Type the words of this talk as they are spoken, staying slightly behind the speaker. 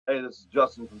Hey, this is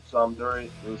Justin from Somnuri.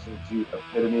 Listen to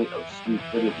Epitome of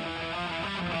Stupidity.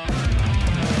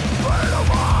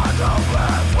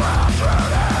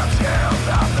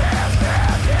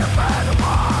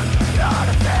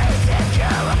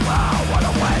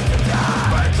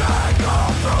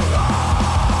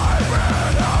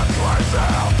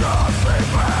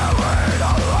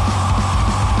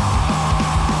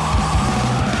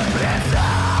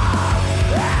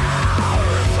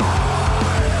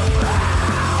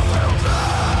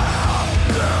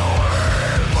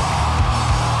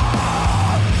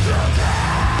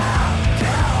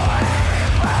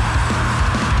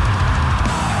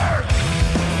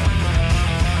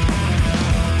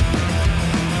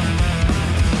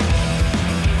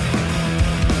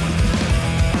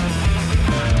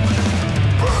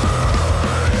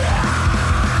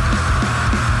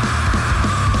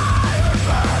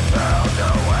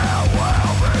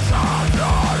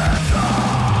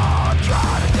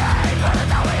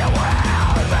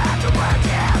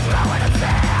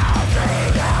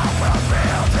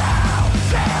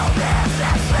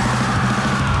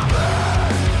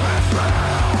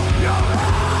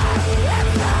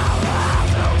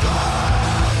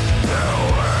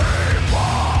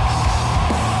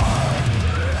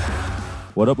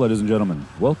 What up, ladies and gentlemen?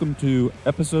 Welcome to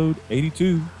episode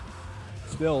 82,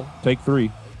 still take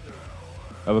 3,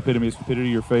 of Epitome of Stupidity,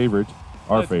 your favorite,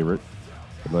 our favorite,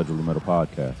 Allegedly Metal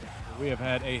podcast. We have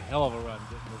had a hell of a run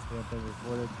getting this damn thing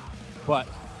recorded, but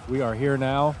we are here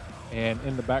now, and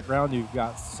in the background you've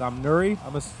got Somnuri.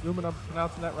 I'm assuming I'm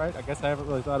pronouncing that right. I guess I haven't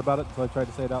really thought about it until I tried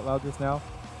to say it out loud just now.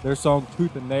 Their song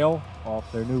Tooth and Nail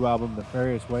off their new album,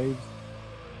 Nefarious Waves,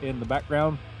 in the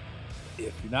background.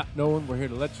 If you're not knowing, we're here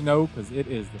to let you know because it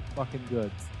is the fucking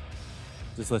goods.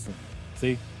 Just listen.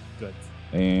 See? Goods.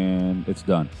 And it's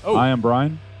done. Oh. I am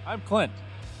Brian. I'm Clint.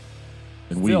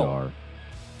 And we are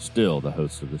still the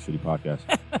hosts of the shitty podcast.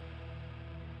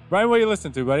 Brian, what you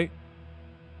listen to, buddy?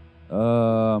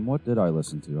 What did I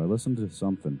listen to? I listened to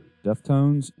something.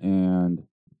 Deftones, and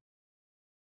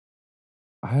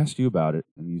I asked you about it,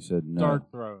 and you said no.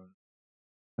 Dark Throne.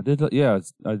 I did, yeah.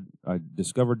 I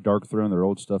discovered Dark Throne. Their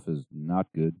old stuff is not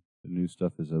good. The new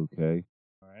stuff is okay.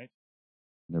 All right.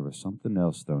 There was something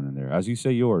else thrown in there. As you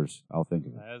say yours, I'll think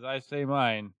of it. As I say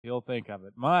mine, you'll think of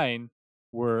it. Mine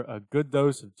were a good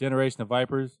dose of Generation of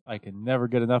Vipers. I can never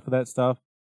get enough of that stuff.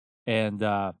 And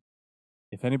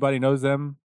if anybody knows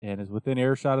them and is within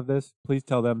earshot of this, please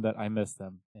tell them that I miss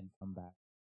them and come back.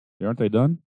 Aren't they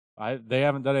done? They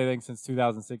haven't done anything since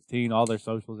 2016. All their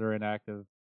socials are inactive.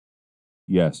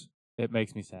 Yes. It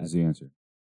makes me sad. Is the answer.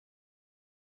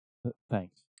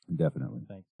 Thanks. Definitely.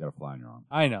 Thanks. Got a fly on your arm.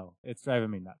 I know. It's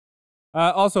driving me nuts.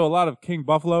 Also, a lot of King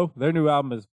Buffalo. Their new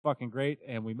album is fucking great,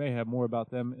 and we may have more about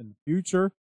them in the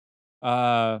future.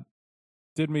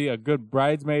 Did me a good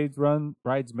bridesmaid run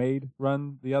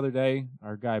the other day.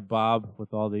 Our guy Bob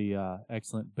with all the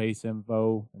excellent bass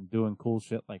info and doing cool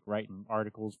shit like writing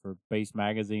articles for Bass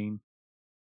Magazine.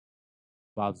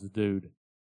 Bob's the dude.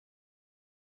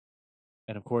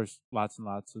 And of course, lots and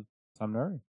lots of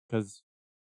Somnuri because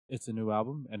it's a new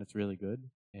album and it's really good.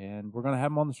 And we're going to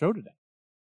have him on the show today.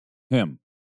 Him.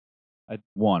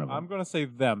 One of them. I'm going to say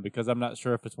them because I'm not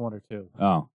sure if it's one or two.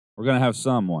 Oh. We're going to have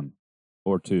someone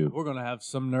or two. We're going to have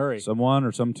Somnuri. Someone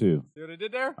or some two. See what I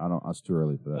did there? I don't. It's too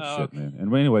early for that shit, okay. man.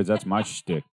 And anyways, that's my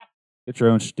shtick. Get your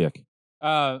own shtick.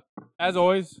 As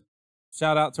always,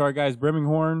 shout out to our guys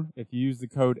Brimminghorn. If you use the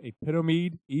code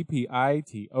EPITOMEAD,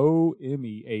 EPITOMEAD,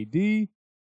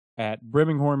 at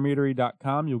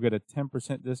brimminghornmeadery.com, you'll get a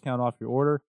 10% discount off your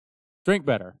order. Drink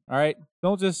better, all right?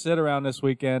 Don't just sit around this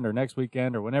weekend or next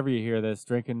weekend or whenever you hear this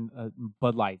drinking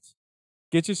Bud Lights.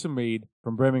 Get you some mead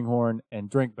from Brimminghorn and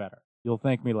drink better. You'll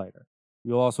thank me later.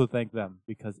 You'll also thank them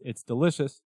because it's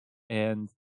delicious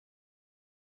and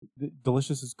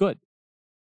delicious is good.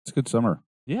 It's good summer.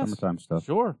 Yes. Summertime stuff.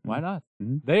 Sure. Why not?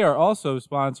 Mm-hmm. They are also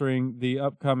sponsoring the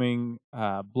upcoming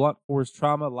Blunt Force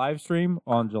Trauma live stream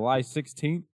on July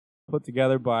 16th, put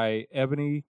together by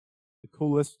Ebony, the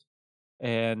Coolest,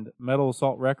 and Metal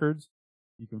Assault Records.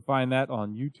 You can find that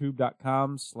on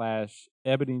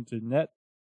youtube.com/ebony.net.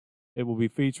 It will be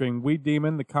featuring Weed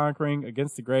Demon, The Conquering,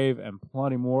 Against the Grave, and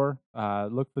plenty more.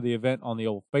 Look for the event on the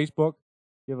old Facebook.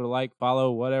 Give it a like, follow,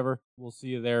 whatever. We'll see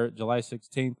you there July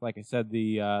 16th. Like I said,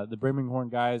 the Brimminghorn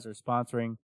guys are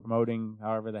sponsoring, promoting,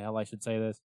 however the hell I should say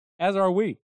this, as are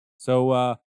we.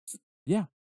 So, yeah,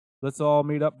 let's all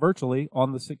meet up virtually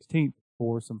on the 16th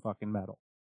for some fucking metal.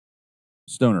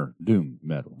 Stoner, doom,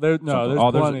 metal. There's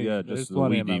plenty. Yeah, There's just the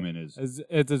plenty Weed of Demon metal. is.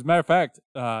 As a matter of fact,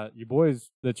 you boys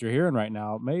that you're hearing right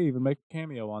now may even make a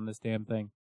cameo on this damn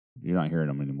thing. You're not hearing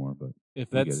them anymore, but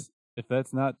If we get that's If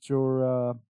that's not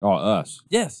your... Oh, us.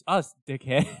 Yes, us,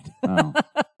 dickhead. Oh.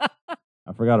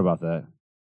 I forgot about that.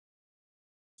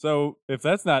 So if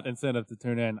that's not incentive to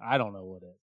tune in, I don't know what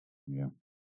is. Yeah,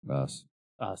 us.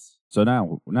 Us. So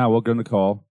now we're going to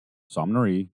call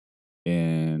Somnuri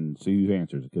and see who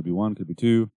answers. It could be 1, could be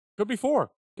 2. Could be 4,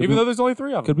 Could even be- though there's only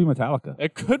 3 of them. Could be Metallica.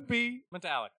 It could be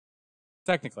Metallica.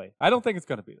 Technically. I don't think it's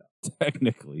going to be, though.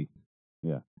 Technically.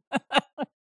 Yeah.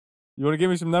 You want to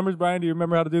give me some numbers, Brian? Do you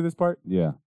remember how to do this part?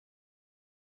 Yeah.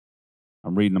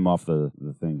 I'm reading them off the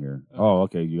thing here. Okay. Oh,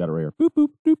 okay. You got it right here. Boop, boop,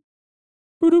 doop.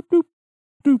 Boop, doop, doop.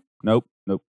 Doop.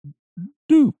 Nope.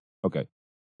 Doop. Okay.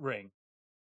 Ring.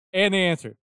 And the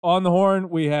answer. On the horn,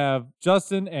 we have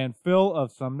Justin and Phil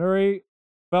of Somnuri.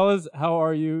 Fellas, how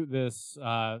are you this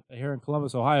here in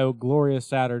Columbus, Ohio, glorious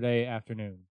Saturday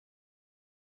afternoon?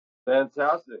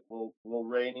 Fantastic. A little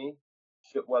rainy,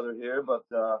 shit weather here, but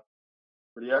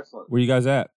pretty excellent. Where you guys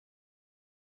at?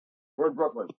 We're in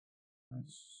Brooklyn.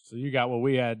 So you got what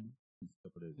we had.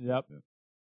 Yep.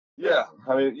 Yeah,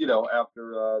 I mean,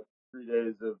 after 3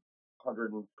 days of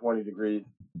 120 degrees,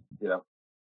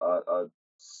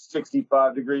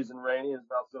 65 degrees and rainy is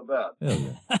not so bad.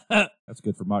 Hell yeah. That's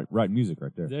good for writing music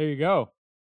right there. There you go.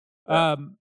 Yeah.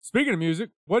 Speaking of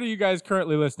music, what are you guys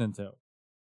currently listening to?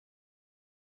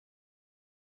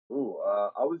 Ooh,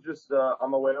 I was just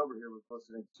on my way over here was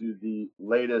listening to the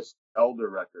latest Elder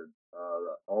record,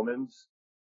 the Omens.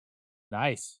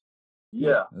 Nice.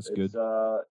 Yeah, that's good.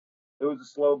 It was a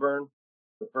slow burn.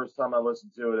 The first time I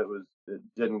listened to it, it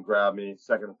didn't grab me.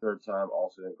 Second and third time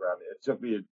also didn't grab me. It took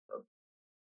me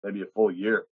maybe a full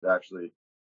year to actually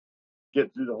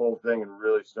get through the whole thing and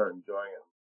really start enjoying it.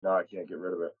 Now I can't get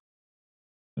rid of it.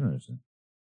 Interesting.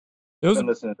 It was Been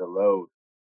listening to Loathe.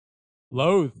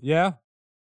 Loathe, yeah.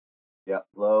 Yeah,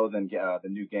 Loathe and the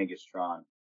new Genghis Tron.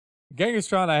 Genghis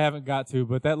Tron I haven't got to,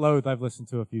 but that Loathe I've listened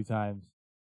to a few times.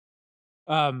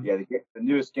 Yeah, the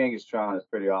newest Genghis Tron is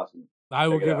pretty awesome. I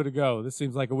will Check it give out. it a go. This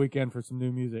seems like a weekend for some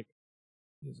new music.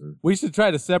 Yes, sir. We should try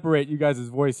to separate you guys'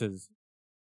 voices.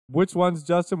 Which one's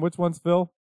Justin? Which one's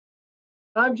Phil?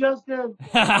 I'm Justin.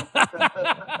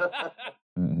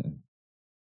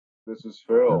 This is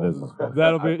Phil. This is Phil.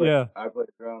 That'll be yeah. I play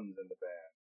drums in the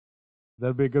band.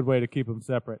 That'd be a good way to keep them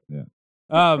separate. Yeah.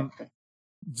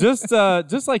 Just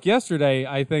like yesterday,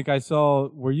 I think I saw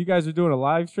where you guys are doing a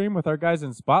live stream with our guys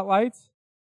in Spotlights.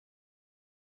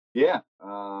 Yeah,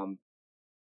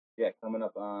 coming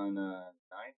up on 9th,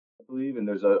 I believe, and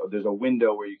there's a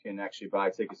window where you can actually buy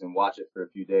tickets and watch it for a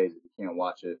few days. If you can't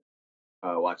watch it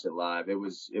live. It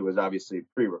was obviously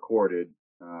pre-recorded,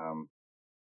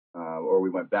 or we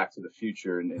went back to the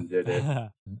future and did it,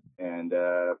 and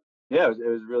it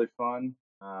was really fun.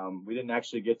 We didn't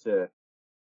actually get to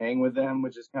hang with them,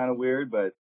 which is kind of weird,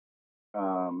 but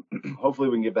hopefully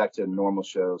we can get back to a normal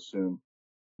show soon.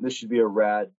 This should be a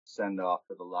rad send-off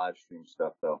for the live stream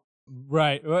stuff, though.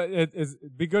 Right. Well, it'd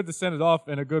be good to send it off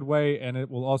in a good way, and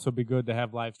it will also be good to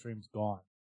have live streams gone.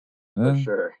 For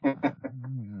sure.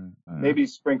 Maybe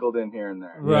sprinkled in here and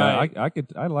there. Right. Yeah,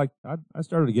 I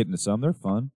started getting to some. They're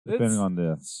fun, depending on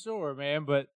the. Sure, man,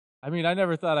 but I mean, I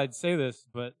never thought I'd say this,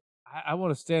 but I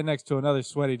want to stand next to another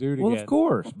sweaty dude Well, again. of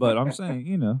course, but I'm saying,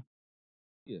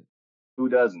 Who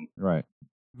doesn't? right.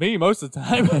 Me most of the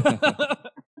time.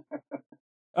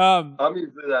 I'm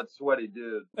usually that sweaty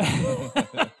dude.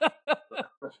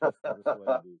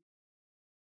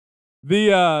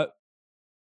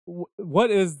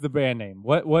 What is the band name?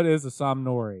 What is a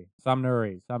Somnuri?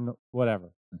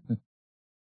 Whatever.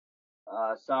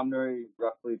 Somnuri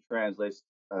roughly translates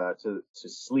to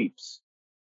sleeps,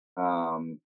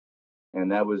 and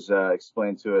that was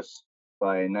explained to us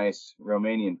by a nice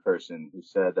Romanian person who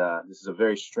said this is a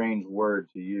very strange word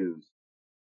to use,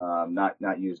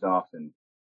 not used often.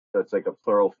 So it's like a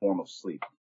plural form of sleep.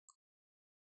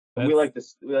 And we liked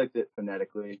it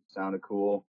phonetically. Sounded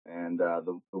cool, and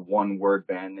the one word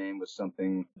band name was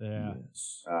something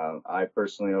I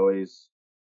personally always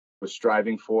was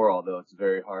striving for, although it's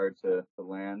very hard to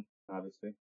land,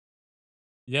 obviously.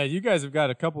 Yeah, you guys have got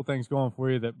a couple things going for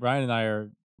you that Brian and I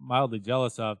are mildly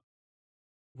jealous of,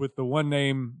 with the one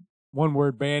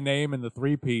word band name and the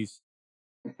 3-piece.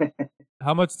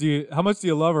 How much do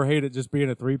you love or hate it just being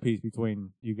a 3-piece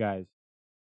between you guys?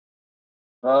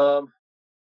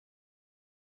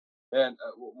 And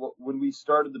when we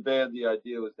started the band, the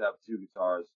idea was to have 2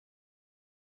 guitars.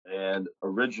 And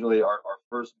originally, our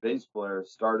first bass player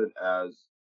started as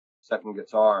second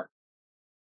guitar.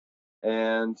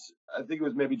 And I think it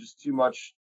was maybe just too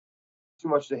much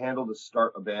to handle to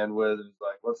start a band with. It was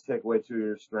like, let's take away 2 of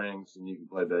your strings and you can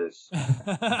play bass.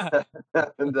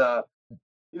 And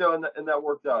and that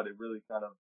worked out. It really kind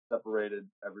of separated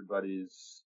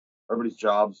everybody's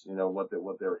jobs, what they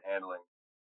were handling,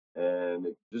 and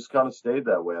it just kind of stayed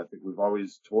that way. I think we've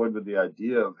always toyed with the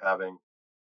idea of having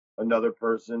another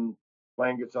person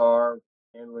playing guitar,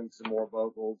 handling some more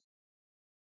vocals,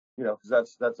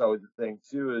 because that's always the thing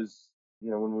too. Is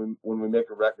when we make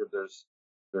a record, there's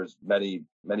many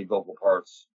vocal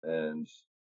parts and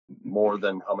more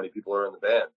than how many people are in the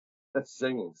band that's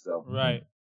singing. So Right.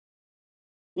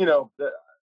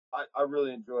 I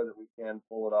really enjoy that we can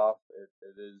pull it off.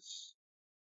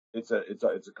 It's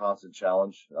a constant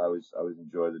challenge. I always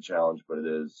enjoy the challenge, but it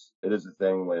is a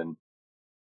thing when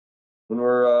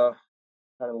we're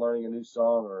kind of learning a new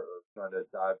song or trying to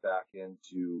dive back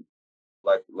into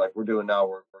like we're doing now.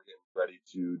 We're getting ready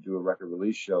to do a record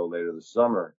release show later this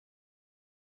summer,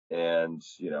 and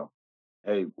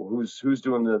hey, who's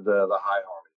doing the high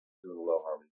harmony, doing the low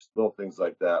harmony, little things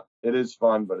like that. It is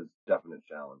fun, but it's a definite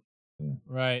challenge.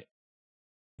 Right.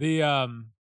 You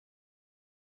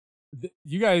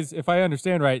guys, if I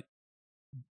understand right,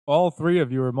 all three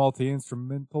of you are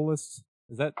multi-instrumentalists.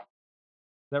 Is that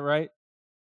right?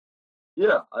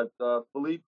 Yeah,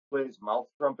 Philippe plays mouth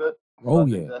trumpet. Oh, I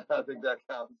think that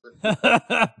counts.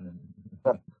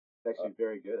 He's actually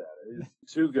very good at it.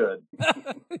 He's too good.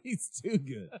 He's too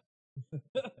good.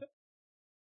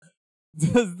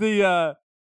 Does the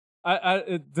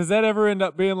does that ever end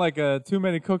up being like a too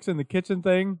many cooks in the kitchen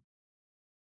thing?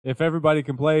 If everybody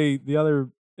can play the other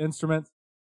instruments,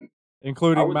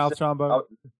 including mouth trombone?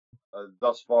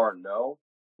 Thus far, no.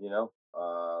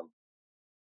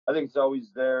 I think it's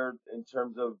always there in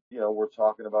terms of, we're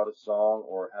talking about a song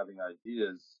or having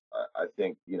ideas. I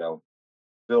think,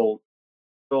 Phil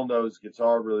knows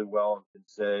guitar really well and can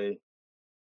say,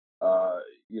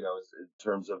 in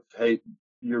terms of, hey,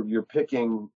 you're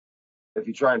picking, if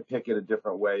you try and pick it a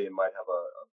different way, it might have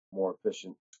a more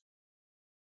efficient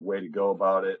way to go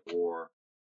about it, or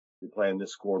you're playing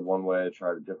this chord one way,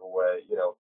 try it a different way,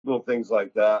 little things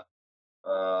like that.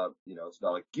 It's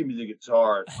not like, give me the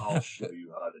guitar and I'll show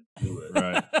you how to do it.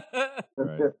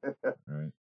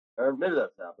 Right. Or maybe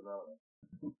that's happened. I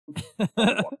don't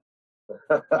know.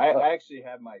 I actually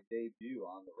had my debut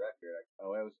on the record. I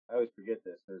always forget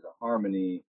this. There's a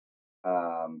harmony,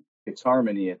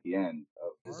 guitarmony at the end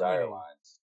of Desire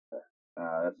Lines.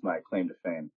 That's my claim to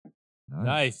fame.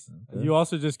 Nice. Okay. You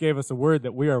also just gave us a word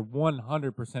that we are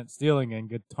 100% stealing in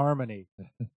guitarmony.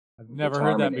 I've never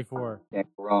heard that before. Can't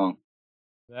go wrong.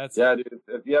 Yeah, dude.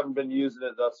 If you haven't been using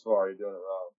it thus far, you're doing it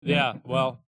wrong. Yeah.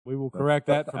 Well, we will correct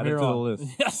that from Add here it to on. the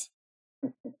list.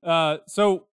 Yes.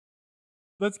 So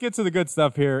let's get to the good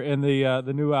stuff here in the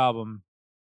new album.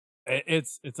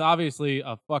 It's obviously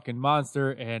a fucking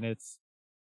monster, and it's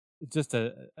just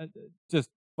just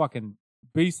fucking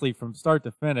beastly from start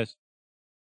to finish.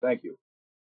 Thank you.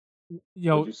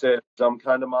 Would you say it's some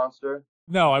kind of monster?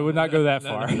 No, I would not go that No,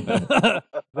 far. no.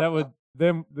 That would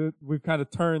we've kind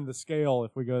of turned the scale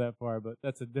if we go that far, but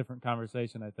that's a different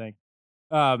conversation, I think.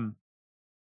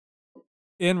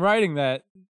 In writing that,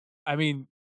 I mean,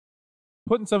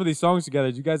 putting some of these songs together,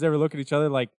 did you guys ever look at each other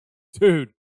like,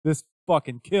 dude, this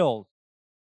fucking kills?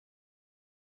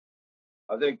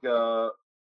 I think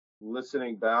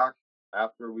listening back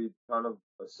after we kind of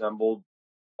assembled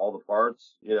all the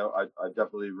parts, I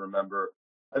definitely remember.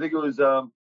 I think it was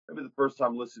maybe the first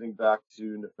time listening back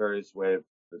to Nefarious Wave,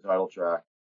 the title track,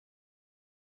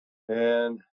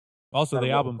 and Also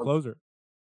the album closer.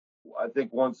 I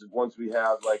think once we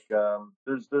had like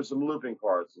there's some looping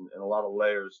parts and a lot of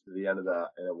layers to the end of that,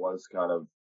 and it was kind of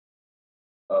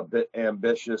a bit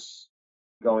ambitious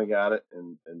going at it,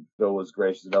 and Phil was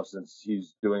gracious enough, since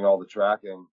he's doing all the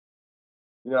tracking,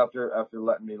 after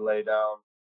letting me lay down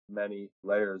many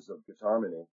layers of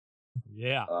guitarmony.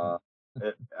 Yeah.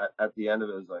 At the end of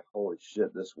it, was like, holy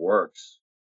shit, this works.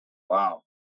 Wow,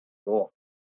 cool.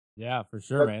 Yeah, for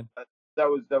sure, man. That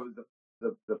was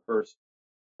the first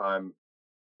time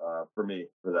for me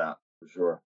for that, for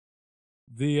sure.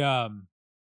 The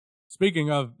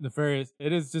speaking of Nefarious,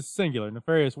 it is just singular,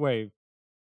 Nefarious Wave.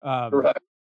 Right.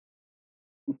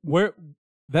 Where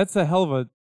that's a hell of a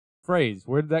phrase.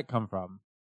 Where did that come from?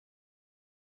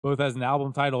 Both as an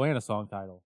album title and a song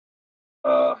title.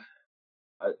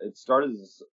 It started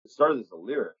as a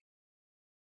lyric,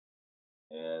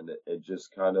 and it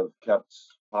just kind of kept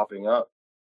popping up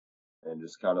and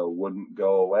just kind of wouldn't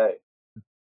go away,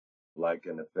 like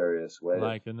a nefarious wave.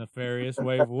 Like a nefarious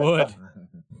wave would.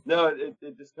 No,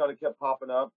 it just kind of kept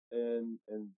popping up in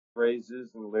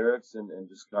phrases and lyrics, and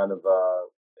just kind of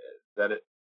that it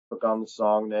took on the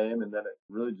song name, and then it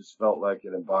really just felt like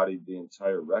it embodied the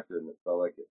entire record, and it felt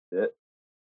like it fit.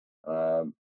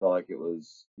 Felt like it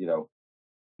was,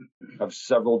 have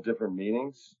several different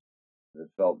meanings, It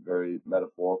felt very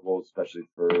metaphorical, especially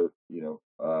for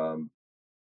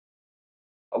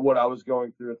what I was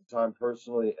going through at the time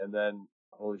personally. And then,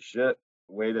 holy shit,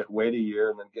 wait a year,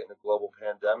 and then getting a global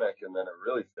pandemic, and then it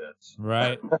really fits.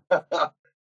 Right.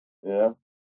 Yeah.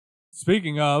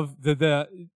 Speaking of with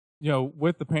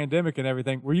the pandemic and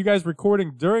everything, were you guys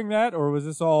recording during that, or was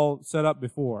this all set up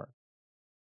before?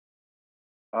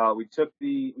 We took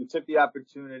the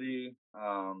opportunity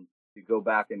to go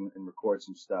back and record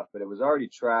some stuff, but it was already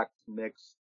tracked,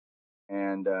 mixed,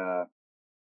 and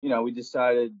we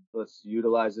decided, let's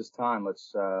utilize this time.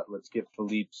 Let's get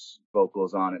Philippe's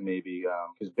vocals on it, maybe,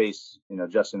 because bass.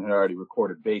 Justin had already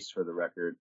recorded bass for the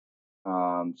record.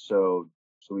 So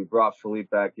we brought Philippe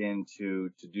back in to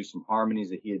do some harmonies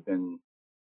that he had been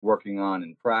working on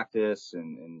in practice,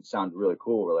 and sounded really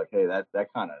cool. We're like, hey,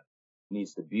 that kind of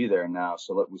needs to be there now.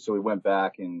 So we went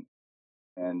back and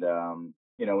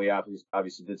we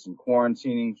obviously did some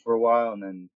quarantining for a while, and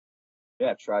then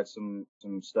tried some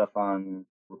stuff on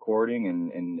recording,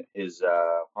 and his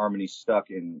harmony stuck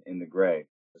in the gray,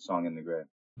 the song In the Gray.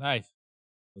 Nice.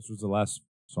 This was the last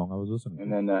song I was listening to.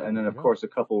 And then of course a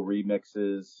couple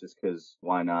remixes, just because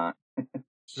why not?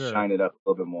 Sure. Shine it up a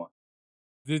little bit more.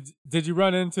 Did you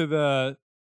run into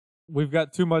we've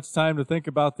got too much time to think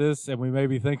about this, and we may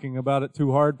be thinking about it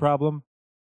too hard problem?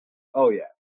 Oh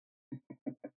yeah.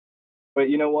 But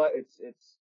you know what? It's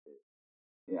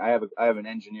I have an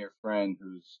engineer friend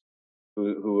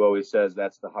who always says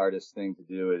that's the hardest thing to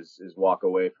do is walk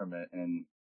away from it. And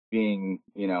being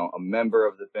a member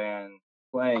of the band,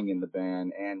 playing in the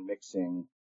band, and mixing,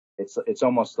 it's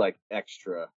almost like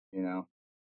extra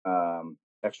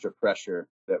extra pressure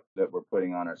that we're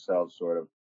putting on ourselves, sort of.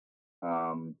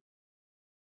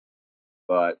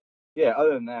 But yeah,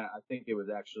 other than that, I think it was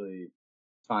actually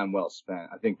time well spent.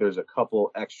 I think there's a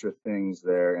couple extra things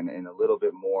there, and a little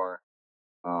bit more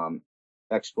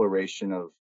exploration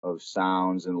of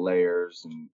sounds and layers,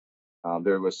 and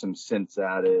there was some synths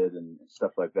added and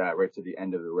stuff like that right to the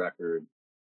end of the record,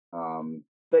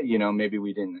 that maybe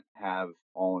we didn't have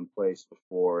all in place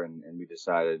before, and we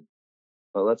decided,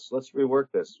 well, let's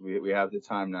rework this. We have the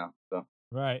time now. So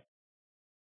right.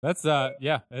 That's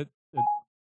yeah.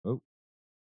 Oh,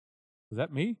 was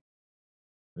that me?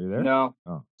 Are you there? No.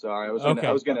 Oh, sorry. I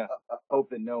was gonna hope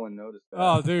that no one noticed that.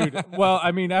 Oh, dude. Well,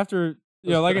 I mean, after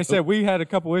like I said, we had a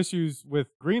couple issues with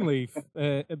Greenleaf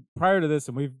prior to this,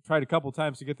 and we've tried a couple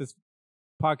times to get this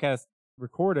podcast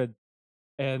recorded,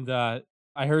 and I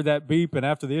heard that beep, and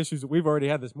after the issues that we've already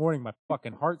had this morning, my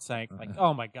fucking heart sank. Like,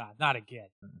 oh my god, not again.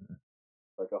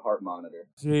 Like a heart monitor.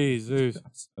 Jesus.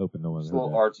 Open no one. Just a little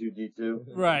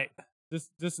R2D2. Right.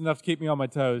 Just enough to keep me on my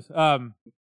toes.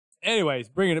 Anyways,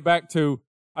 bringing it back to,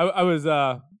 I was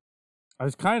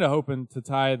kind of hoping to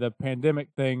tie the pandemic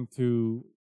thing to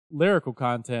lyrical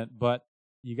content, but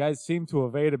you guys seem to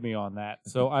have evaded me on that.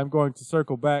 So I'm going to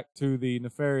circle back to the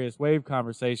Nefarious Wave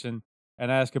conversation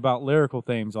and ask about lyrical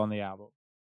themes on the album.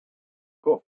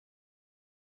 Cool.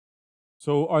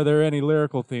 So are there any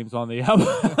lyrical themes on the album?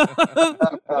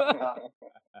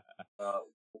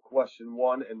 Question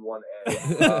 1 and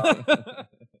 1A.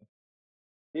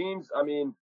 Themes, I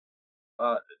mean,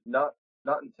 not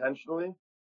intentionally.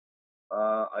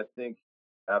 I think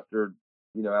after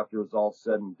it was all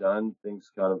said and done,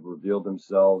 things kind of revealed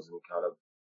themselves and kind of,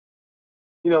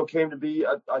 came to be.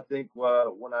 I think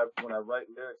when I write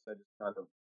lyrics, I just kind of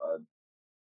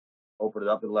open it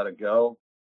up and let it go,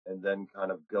 and then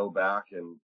kind of go back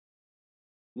and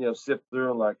sift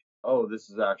through and like, oh, this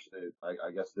is actually,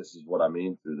 I guess this is what I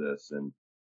mean through this. And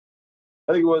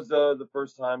I think it was the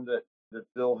first time that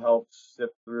Phil helped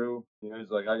sift through. He's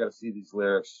like, I got to see these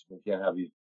lyrics. We can't have you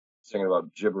singing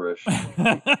about gibberish.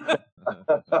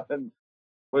 And,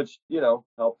 which,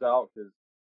 helped out, because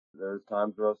there's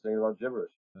times where I was singing about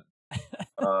gibberish.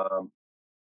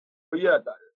 But yeah,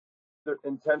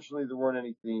 intentionally there weren't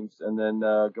any themes. And then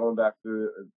going back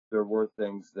through, there were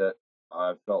things that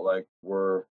I felt like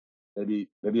were maybe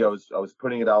I was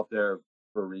putting it out there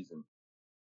for a reason.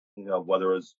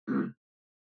 Whether it was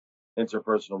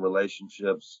interpersonal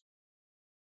relationships,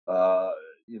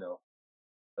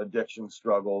 addiction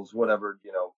struggles, whatever,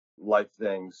 life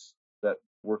things that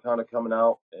were kind of coming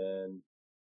out, and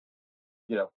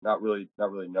not really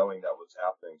knowing that was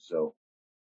happening. So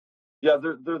yeah,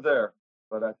 they're there,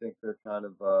 but I think they're kind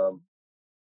of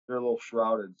they're a little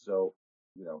shrouded. So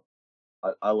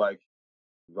I like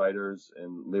writers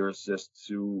and lyricists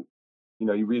who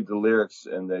you read the lyrics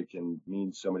and they can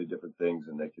mean so many different things,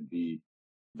 and they can be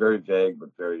very vague but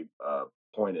very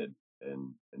pointed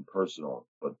and personal,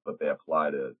 but they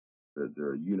apply to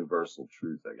they're a universal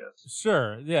truth, I guess.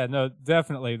 Sure. Yeah. No.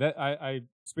 Definitely. That I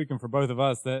speaking for both of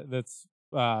us. That's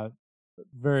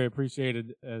very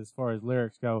appreciated as far as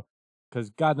lyrics go, because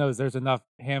God knows there's enough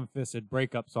ham-fisted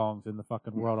breakup songs in the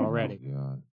fucking world already.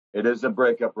 God. It is a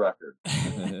breakup record.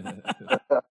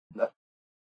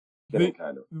 Kidding,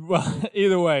 kind of. Well,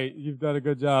 either way, you've done a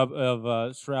good job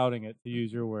of shrouding it, to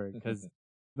use your word, because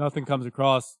nothing comes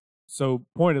across so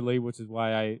pointedly, which is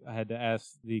why I had to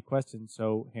ask the question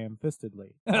so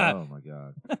ham-fistedly. Oh my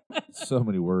God, so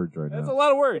many words right now. That's a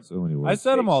lot of words. So many words. I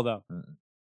said them all though.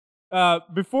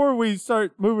 Before we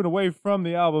start moving away from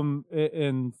the album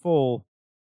in full,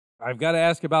 I've got to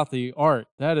ask about the art.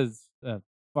 That is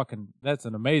that's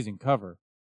an amazing cover.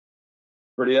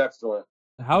 Pretty excellent.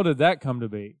 How did that come to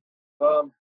be?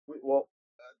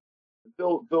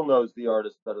 Bill knows the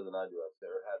artist better than I do. I've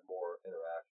never had more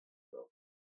interaction. So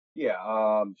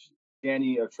Yeah,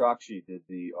 Danny Otrakshi did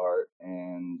the art,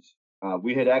 and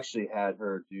we had actually had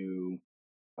her do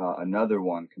another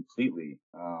one completely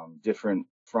different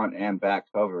front and back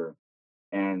cover,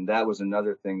 and that was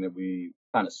another thing that we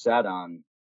kind of sat on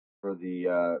for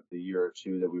the year or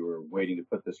two that we were waiting to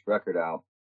put this record out.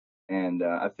 And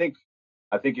I think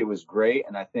it was great,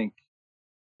 and I think,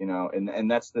 you know,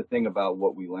 and that's the thing about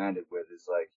what we landed with is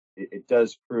like it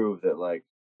does prove that like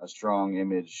a strong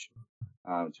image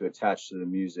to attach to the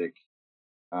music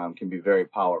can be very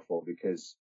powerful,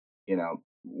 because, you know,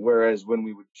 whereas when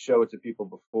we would show it to people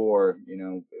before, you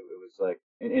know, it was like,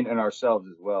 and ourselves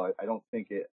as well, I don't think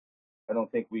it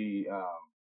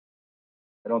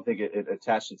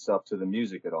attached itself to the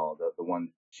music at all, the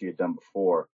one she had done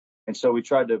before. And so we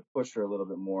tried to push her a little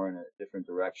bit more in a different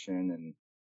direction, and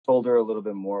told her a little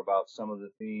bit more about some of the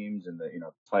themes and the, you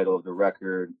know, title of the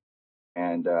record.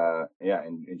 And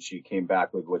and she came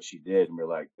back with what she did, and we're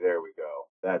like, there we go.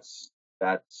 That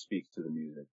speaks to the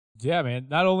music. Yeah, man.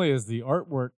 Not only is the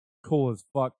artwork cool as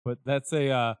fuck, but that's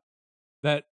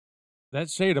that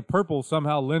shade of purple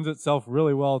somehow lends itself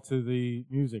really well to the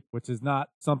music, which is not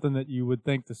something that you would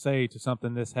think to say to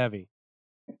something this heavy.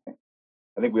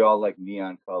 I think we all like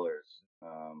neon colors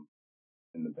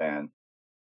in the band.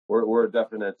 We're a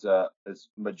definite it's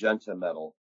magenta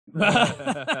metal.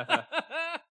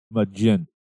 Magenta.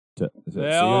 I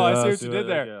see what you did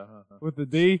there with the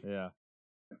D. Yeah.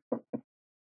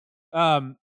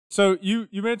 So you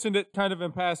mentioned it kind of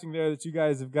in passing there that you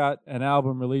guys have got an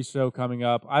album release show coming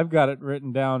up. I've got it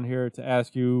written down here to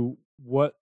ask you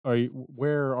where are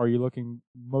you looking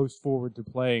most forward to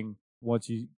playing once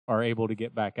you are able to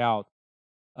get back out.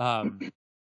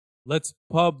 Let's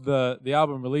pub the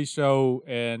album release show,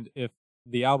 and if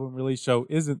the album release show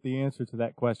isn't the answer to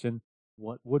that question,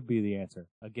 what would be the answer?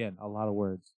 Again, a lot of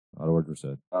words. A lot of words were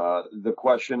said. The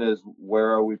question is,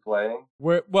 where are we playing?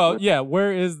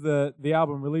 Where is the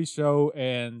album release show?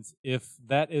 And if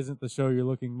that isn't the show you're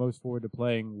looking most forward to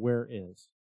playing, where is?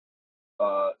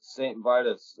 St.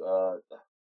 Vitus,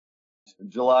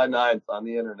 July 9th on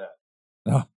the internet.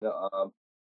 Oh.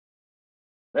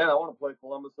 Man, I want to play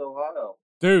Columbus, Ohio.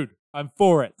 Dude, I'm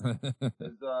for it.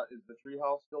 Is the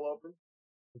Treehouse still open?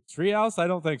 The Treehouse? I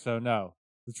don't think so, no.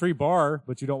 The Tree Bar,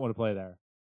 but you don't want to play there.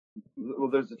 Well,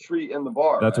 there's a tree in the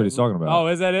bar. That's what he's talking about. Oh,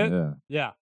 is that it? Yeah.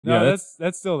 Yeah. No, Yeah,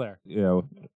 that's still there. Yeah.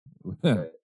 Okay.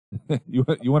 You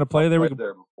want to play there? Right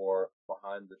there before,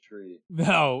 behind the tree.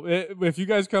 No, if you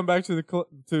guys come back to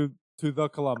the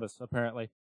Columbus, apparently,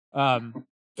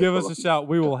 give us a shout.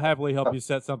 We will happily help you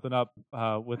set something up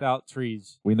without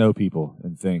trees. We know people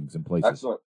and things and places.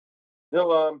 Excellent.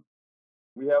 No,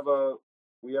 we have a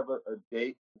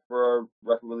date for our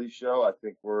record release show. I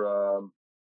think we're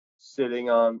sitting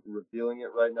on revealing it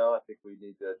right now. I think we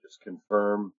need to just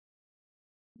confirm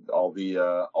all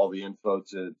the info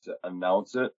to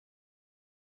announce it,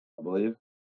 I believe.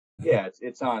 Yeah,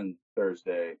 it's on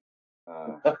Thursday,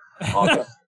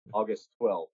 August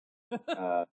 12th.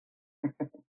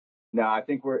 No, I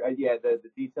think we're the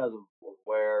details of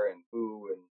where and who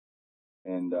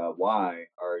and why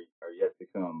are yet to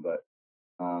come, but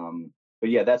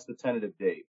yeah, that's the tentative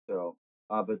date. So,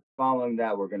 but following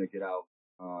that, we're gonna get out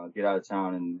of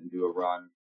town and do a run,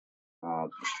 a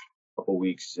couple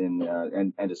weeks in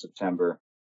end of September.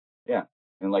 Yeah,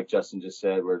 and like Justin just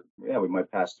said, we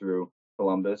might pass through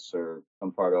Columbus or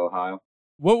some part of Ohio.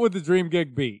 What would the dream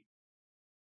gig be?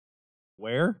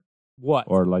 Where? What?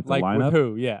 Or like the lineup? With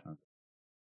who? Yeah.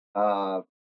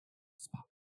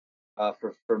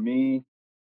 For me,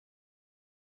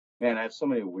 man, I have so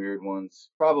many weird ones.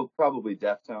 Probably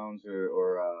Deftones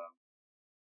or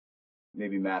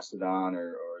maybe Mastodon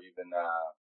or even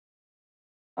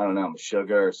I don't know,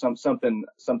 Sugar or something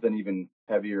even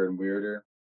heavier and weirder.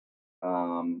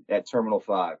 At Terminal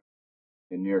 5.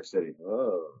 in New York City.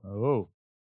 Oh.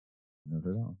 Never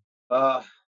heard that one.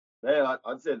 Man,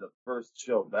 I'd say the first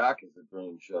show back is a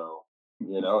dream show.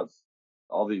 You know, it's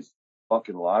all these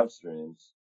fucking live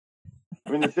streams.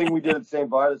 I mean, the thing we did at St.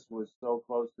 Vitus was so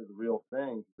close to the real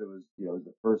thing. It was, you know, it was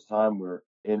the first time we're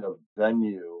in a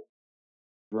venue,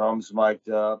 drums mic'd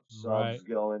up, subs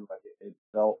going. Like it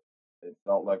felt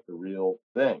like the real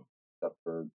thing, except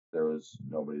for there was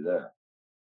nobody there.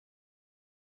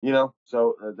 You know,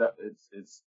 so that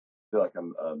it's I feel like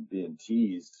I'm being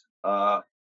teased.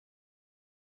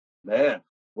 Man,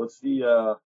 what's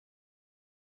the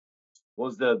what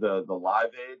was the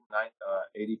Live Aid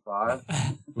 85?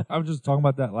 I was just talking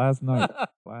about that last night.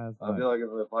 I feel like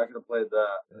if I could have played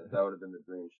that would have been the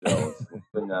dream show. Let's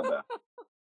bring that back.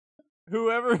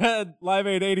 Whoever had Live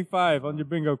Aid 85 on your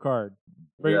bingo card,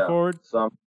 bring it forward.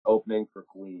 Some opening for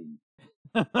Queen.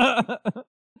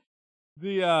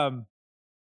 Dude,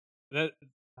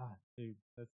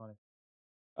 that's funny.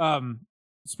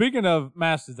 Speaking of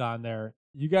Mastodon, there,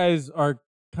 you guys are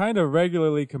kind of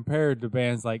regularly compared to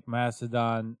bands like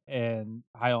Mastodon and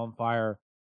High on Fire.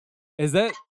 Is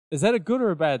that a good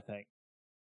or a bad thing?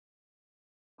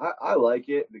 I like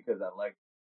it because I like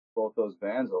both those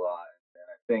bands a lot, and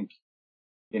I think,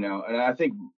 you know, and I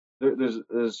think there's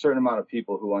a certain amount of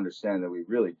people who understand that we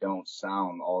really don't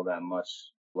sound all that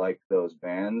much like those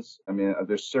bands. I mean,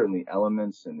 there's certainly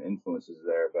elements and influences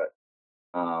there, but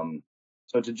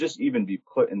so to just even be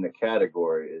put in the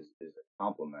category is a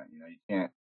compliment. You know, you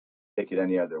can't take it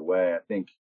any other way. I think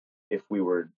if we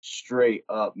were straight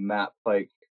up Matt Pike,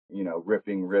 you know,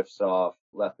 ripping riffs off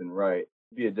left and right,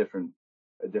 it'd be a different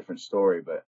story.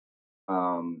 But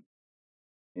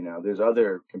you know, there's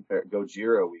other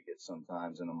Gojira we get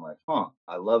sometimes, and I'm like,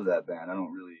 I love that band.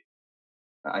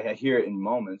 I hear it in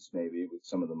moments maybe with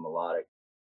some of the melodic,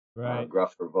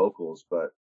 gruffer vocals,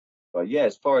 but yeah,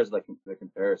 as far as like the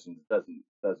comparisons, it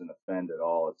doesn't offend at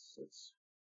all.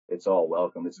 It's all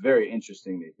welcome. It's very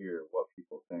interesting to hear what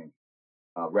people think,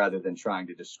 rather than trying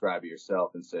to describe it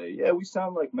yourself and say, yeah, we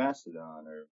sound like Mastodon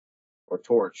or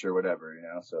Torch or whatever, you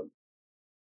know. So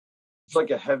it's like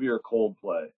a heavier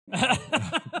Coldplay.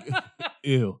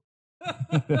 Ew.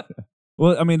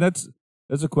 Well, I mean, that's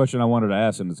a question I wanted to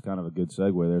ask, and it's kind of a good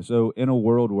segue there. So, in a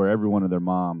world where everyone and their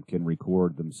mom can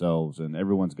record themselves, and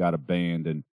everyone's got a band,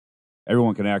 and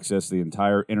everyone can access the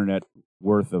entire internet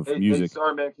worth of music. Hey,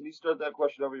 sorry, man. Can you start that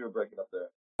question over? You were breaking up there.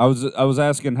 I was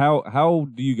asking how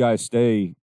do you guys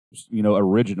stay, you know,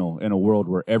 original in a world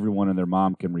where everyone and their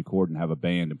mom can record and have a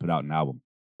band and put out an album?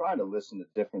 Trying to listen to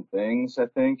different things, I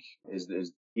think,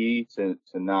 is key to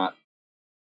not,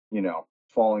 you know,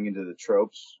 falling into the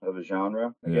tropes of a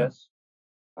genre, I guess.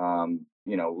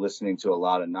 You know, listening to a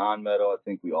lot of non-metal, I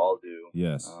think we all do.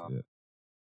 Yes.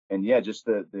 And yeah, just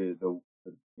the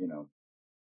you know,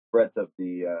 breadth of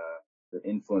the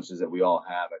influences that we all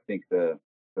have. I think the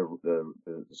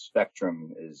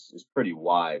spectrum is pretty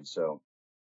wide, so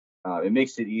it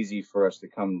makes it easy for us to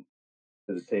come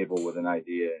to the table with an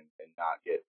idea and not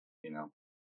get, you know,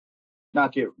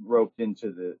 not get roped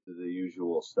into the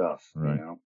usual stuff, right. You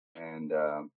know. And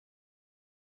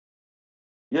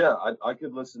yeah, I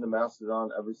could listen to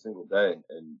Mastodon every single day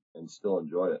and still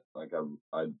enjoy it. Like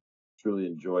I truly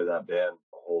enjoy that band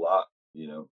a whole lot. You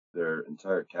know, their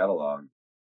entire catalog.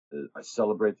 I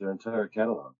celebrate their entire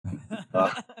catalog.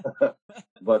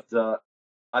 But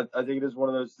I think it is one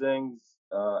of those things.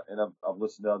 And I've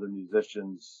listened to other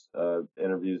musicians'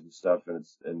 interviews and stuff,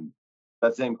 and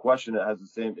that same question, it has the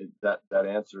same that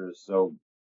answer is so,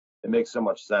 it makes so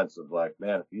much sense of like,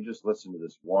 man, if you just listen to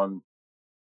this one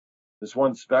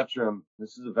spectrum,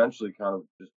 this is eventually kind of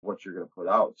just what you're going to put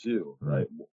out too, right?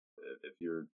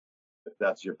 If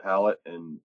that's your palette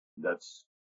and that's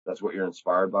what you're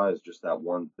inspired by, is just that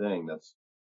one thing, that's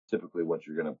typically what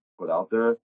you're going to put out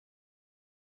there.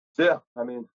 So yeah, I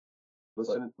mean,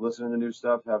 listening to new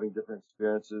stuff, having different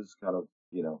experiences, kind of,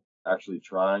 you know, actually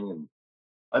trying. And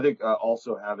I think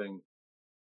also having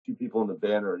two people in the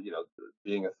band, or, you know,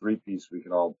 being a three-piece, we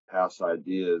can all pass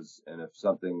ideas. And if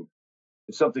something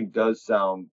does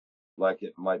sound like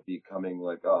it might be coming,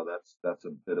 like, oh, that's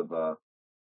a bit of a,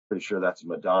 pretty sure that's a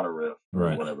Madonna riff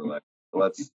or whatever. Like,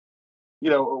 let's, you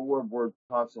know, we're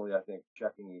constantly, I think,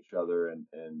 checking each other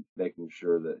and making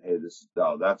sure that, hey,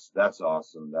 that's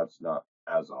awesome. That's not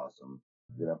as awesome,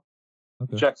 you know.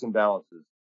 Okay. Checks and balances.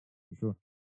 For sure.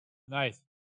 Nice.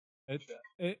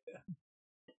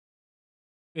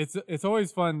 It's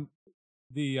always fun,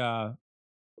 the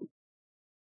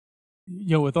you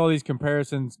know, with all these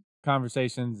comparisons,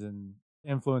 conversations, and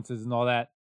influences and all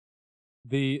that,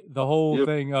 the whole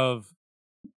thing of,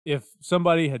 if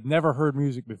somebody had never heard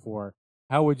music before,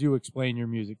 how would you explain your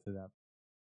music to them?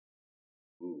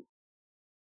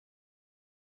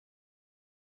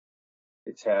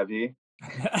 It's heavy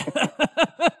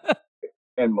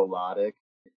and melodic,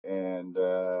 and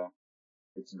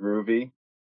it's groovy.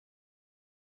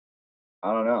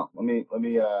 I don't know. Let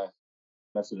me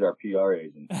message our PR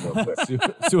agent real quick. see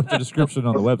what the description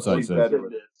on the website Please says. better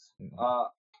with this. I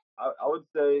would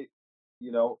say,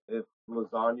 if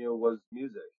lasagna was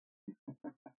music.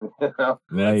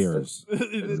 Layers.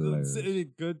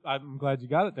 It's good. I'm glad you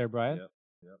got it there, Brian. Yep.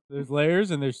 There's layers,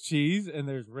 and there's cheese, and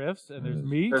there's riffs, and there's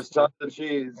meat. There's tons of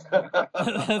cheese.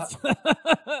 That's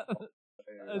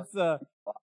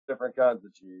Different kinds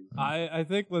of cheese. I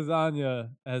think lasagna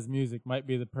as music might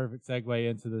be the perfect segue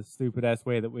into the stupid ass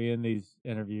way that we end these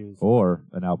interviews. Or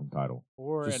an album title.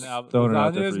 Or Just an album. throwing it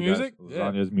out Lasagna there as for you guys. music?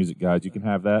 Lasagna as music, guys. You can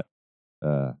have that.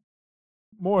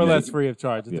 More or Yeah, less free of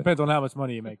charge. It yeah. depends on how much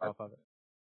money you make off of it.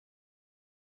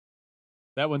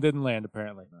 That one didn't land,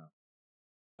 apparently.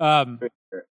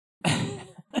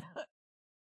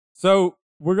 So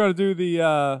we're going to do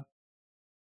the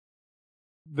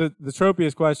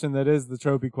tropiest question that is the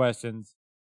tropy questions.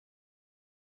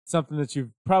 Something that you've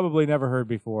probably never heard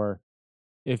before.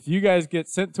 If you guys get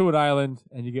sent to an island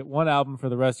and you get one album for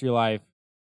the rest of your life,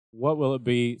 what will it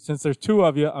be? Since there's two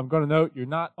of you, I'm going to note you're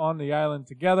not on the island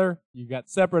together. You got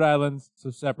separate islands, so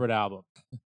separate albums.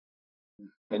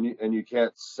 And you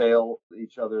can't sail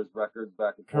each other's records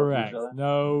back and forth Correct. to each other?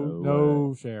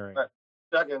 No sharing. Right.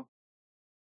 Second.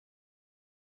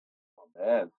 Oh,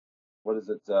 man. What is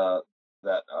it?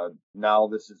 Now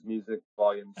This Is Music,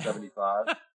 Volume 75?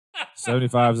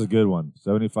 75 is a good one.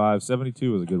 75,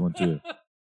 72 is a good one, too.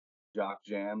 Jock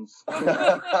jams.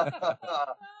 I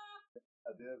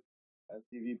did.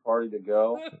 MTV Party to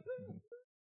Go.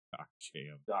 Rock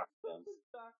jam. Doc Jams.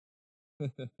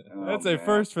 That's a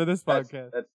first for this podcast.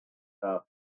 That's tough.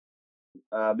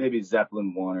 Maybe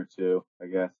Zeppelin 1 or 2, I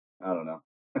guess. I don't know.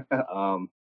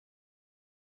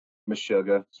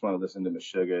 Meshuggah. Just want to listen to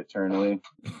Meshuggah eternally.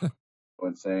 Go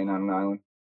insane on an island.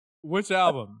 Which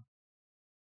album?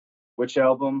 Which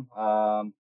album?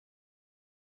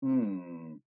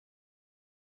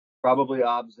 Probably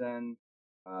Obzen.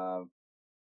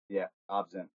 Yeah,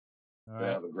 Obzen. All They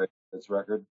right. have a great hits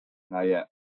record. Not yet.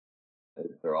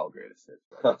 They're all greatest hits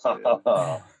records.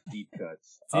 Yeah. Deep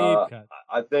cuts. Deep cut.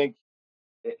 I think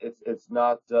it's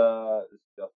not. It's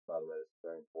just, by the way, it's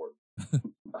very important.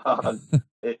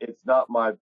 It's not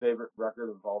my favorite record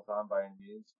of all time by any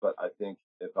means, but I think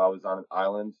if I was on an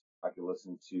island, I could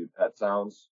listen to Pet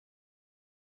Sounds.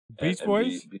 Beach and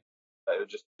Boys? I would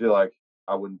just feel like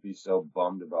I wouldn't be so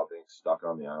bummed about being stuck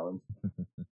on the island.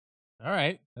 All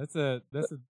right.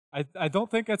 I don't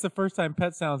think that's the first time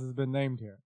Pet Sounds has been named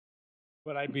here.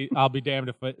 But I'll be damned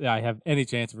if I have any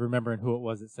chance of remembering who it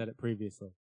was that said it previously.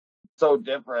 So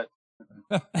different.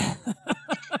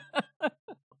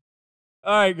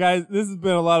 All right, guys, this has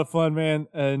been a lot of fun, man,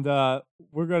 and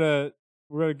we're gonna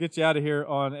get you out of here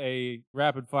on a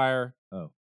rapid fire.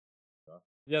 Oh,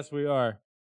 yes, we are.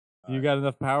 You got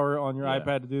enough power on your Yeah.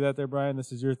 iPad to do that, there, Brian?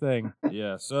 This is your thing.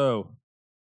 yeah. So,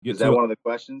 Is that one of the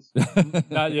questions?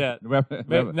 Not yet.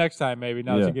 Next time, maybe.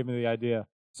 Now that you give me the idea.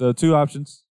 So, two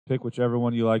options. Pick whichever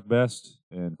one you like best,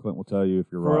 and Clint will tell you if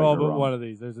you're For right all or but wrong. one of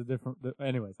these, there's a different.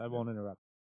 Anyways, I won't interrupt.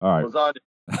 All right,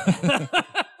 Lasagna.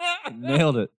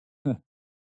 nailed it. All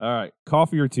right,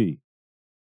 coffee or tea?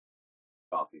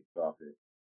 Coffee.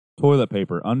 Toilet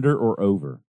paper, under or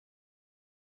over?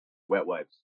 Wet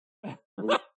wipes.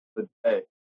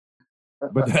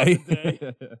 But hey, Bidet.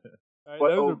 All right, But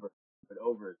those are- over. But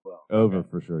over as well. Over Okay.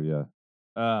 for sure, yeah.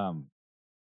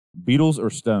 Beatles or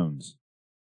Stones?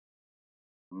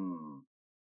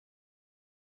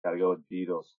 Gotta go with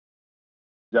Beatles.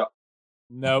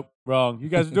 Nope, wrong. You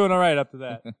guys are doing all right up to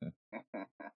that.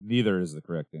 Neither is the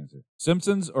correct answer.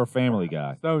 Simpsons or Family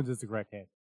Guy? Stones is the correct answer.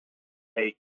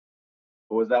 Hey,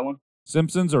 what was that one?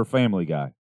 Simpsons or Family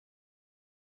Guy?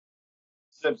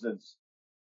 Simpsons.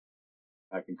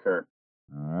 I concur.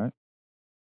 All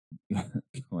right.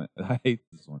 I hate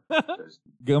this one. There's,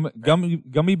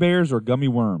 Gummy bears or gummy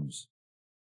worms?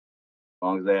 as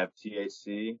long as they have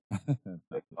THC,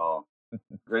 they call.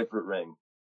 Grapefruit ring.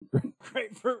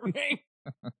 Grapefruit ring.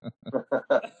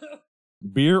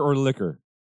 Beer or liquor?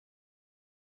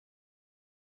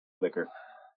 Liquor.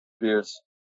 Beers.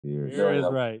 Beers. Here is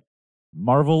up. right.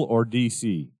 Marvel or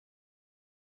DC?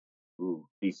 Ooh,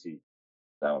 DC.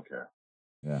 I don't care.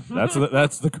 Yeah,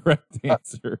 that's the correct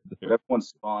answer. There. Whatever one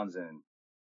spawns in.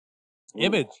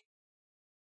 Image.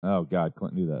 Oh God,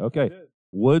 Clint knew that. Okay,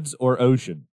 woods or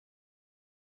ocean?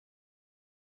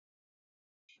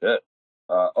 Shit.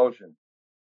 Ocean.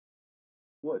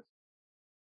 Woods.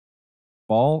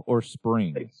 Fall or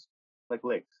spring? Lakes. Like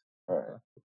lakes. All right.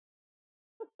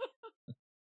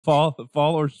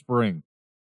 Fall or spring?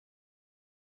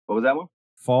 What was that one?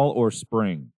 Fall or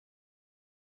spring?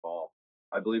 Fall.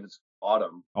 I believe it's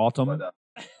autumn. Autumn.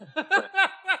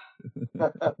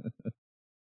 But,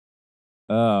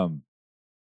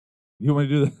 You want to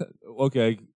do that?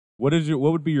 Okay. What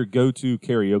would be your go-to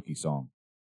karaoke song?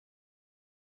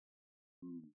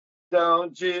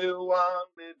 don't you want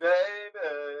me,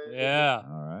 baby? Yeah.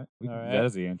 All right. All right. That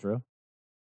is the intro.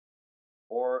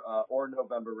 Or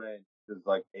November Rain. It's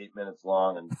like 8 minutes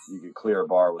long, and you could clear a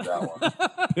bar with that one.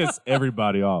 Piss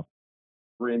everybody off.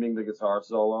 Screaming the guitar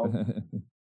solo.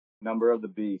 Number of the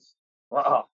Beast.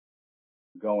 Ah,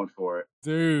 Going for it.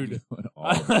 Dude.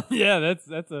 Yeah,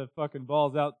 that's a fucking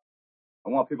balls out. I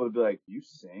want people to be like, you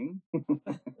sing?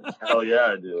 hell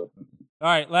yeah, I do. All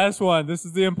right, last one. This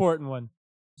is the important one.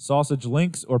 Sausage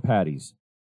links or patties?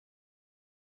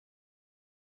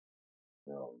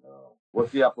 No.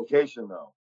 What's the application,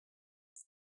 though?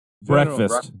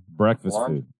 Breakfast. Breakfast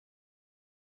Lunch?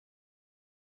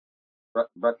 food.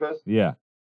 Breakfast? Yeah.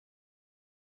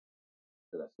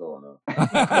 I still don't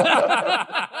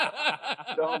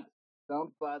know.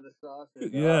 Don't buy the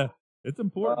sausage. Yeah, it's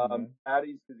important. man.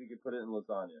 Patties, because you could put it in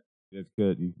lasagna. It's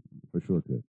good. You for sure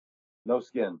could. No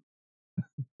skin.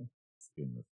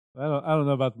 Skinless. I don't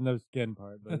know about the no skin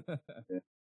part, but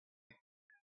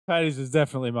patties is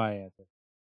definitely my answer.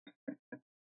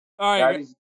 All right,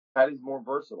 Patty's more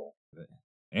versatile.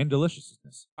 And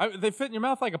deliciousness. they fit in your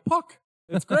mouth like a puck.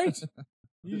 It's great.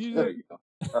 There you go.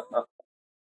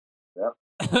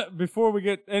 Before we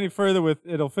get any further with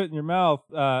it'll fit in your mouth,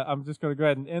 I'm just going to go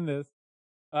ahead and end this.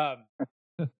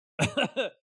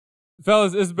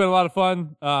 Fellas, this has been a lot of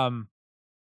fun,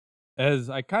 as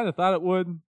I kind of thought it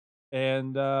would,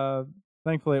 and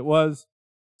thankfully it was.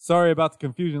 Sorry about the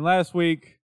confusion last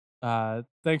week.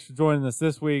 Thanks for joining us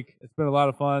this week. It's been a lot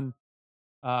of fun.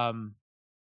 Find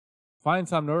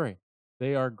Somnuri.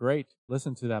 They are great.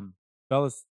 Listen to them.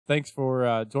 Fellas, thanks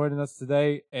for joining us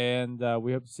today, and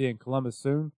we hope to see you in Columbus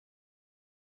soon.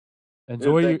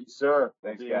 Enjoy Thank you, sir.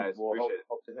 Thanks, guys. We'll Appreciate it.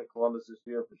 hope to hit Columbus this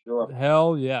year for sure.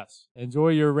 Hell yes. Enjoy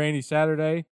your rainy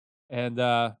Saturday, and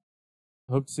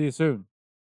hope to see you soon.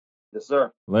 Yes,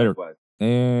 sir. Later. Bye.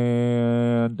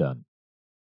 And done.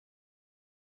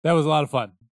 That was a lot of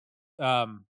fun. I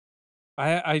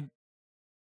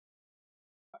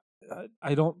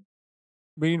don't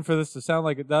mean for this to sound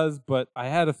like it does, but I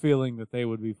had a feeling that they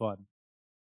would be fun.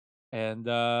 And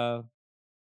I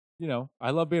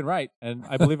love being right, and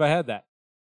I believe I had that.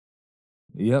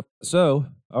 Yep. So,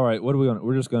 all right, what are we going to...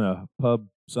 We're just going to pub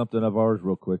something of ours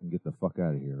real quick and get the fuck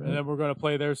out of here, right? And then we're going to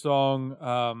play their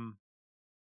song,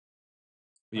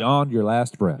 Beyond Your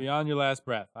Last Breath. Beyond Your Last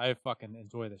Breath. I fucking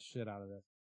enjoy the shit out of this.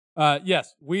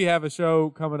 Yes, we have a show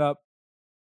coming up.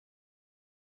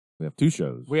 We have 2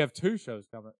 shows. We have 2 shows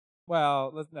coming.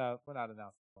 Well, we're not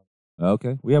announcing one.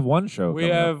 Okay. We have 1 show We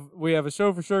have a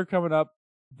show for sure coming up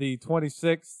the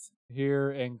 26th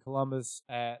here in Columbus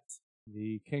at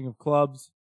the King of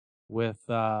Clubs with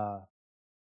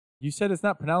you said it's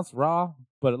not pronounced Raw,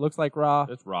 but it looks like Raw.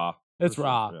 It's Raw. It's For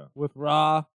Raw. sure, yeah. With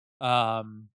Raw,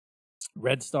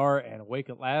 Red Star, and Awake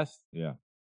at Last. Yeah.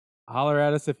 Holler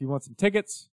at us if you want some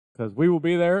tickets, because we will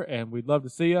be there and we'd love to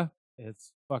see you.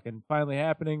 It's fucking finally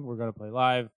happening. We're going to play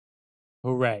live.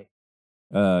 Hooray.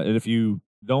 And if you're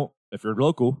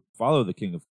local, follow the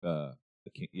King of the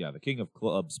King of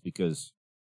Clubs, because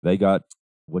they got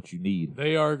what you need.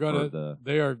 They are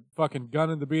fucking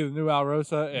gunning to be the new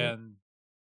Alrosa, Yeah. and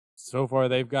so far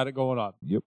they've got it going on.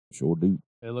 Yep, sure do.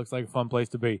 It looks like a fun place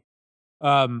to be.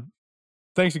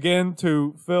 Thanks again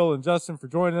to Phil and Justin for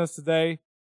joining us today.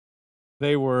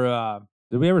 They were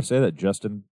Did we ever say that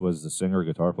Justin was the singer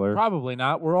guitar player? probably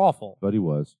not. We're awful. But he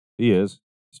was. He is.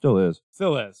 Still is.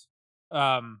 Still is.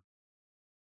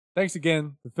 Thanks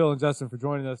again to Phil and Justin for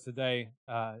joining us today.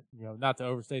 Not to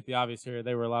overstate the obvious here,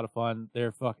 they were a lot of fun.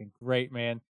 They're fucking great,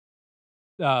 man.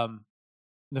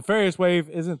 Nefarious Wave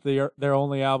isn't their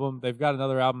only album. They've got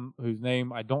another album whose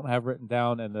name I don't have written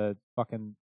down, and the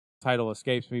fucking title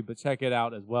escapes me, but check it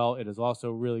out as well. It is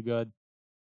also really good.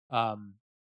 And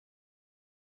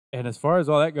as far as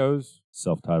all that goes,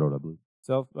 Self-titled, I believe.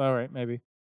 all right, maybe.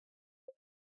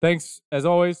 Thanks, as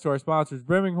always, to our sponsors,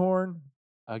 Birminghorn.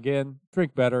 Again,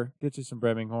 drink better. Get you some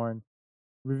Birminghorn.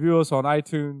 Review us on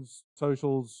iTunes,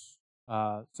 socials,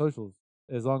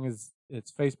 as long as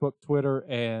it's Facebook, Twitter,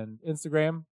 and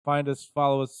Instagram. Find us,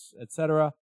 follow us,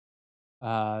 etc.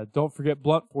 Don't forget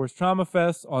Blunt Force Trauma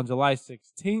Fest on July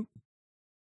 16th.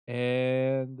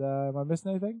 And am I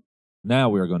missing anything? Now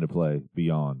we are going to play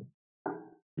Beyond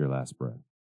Your Last Breath.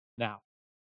 Now.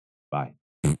 Bye.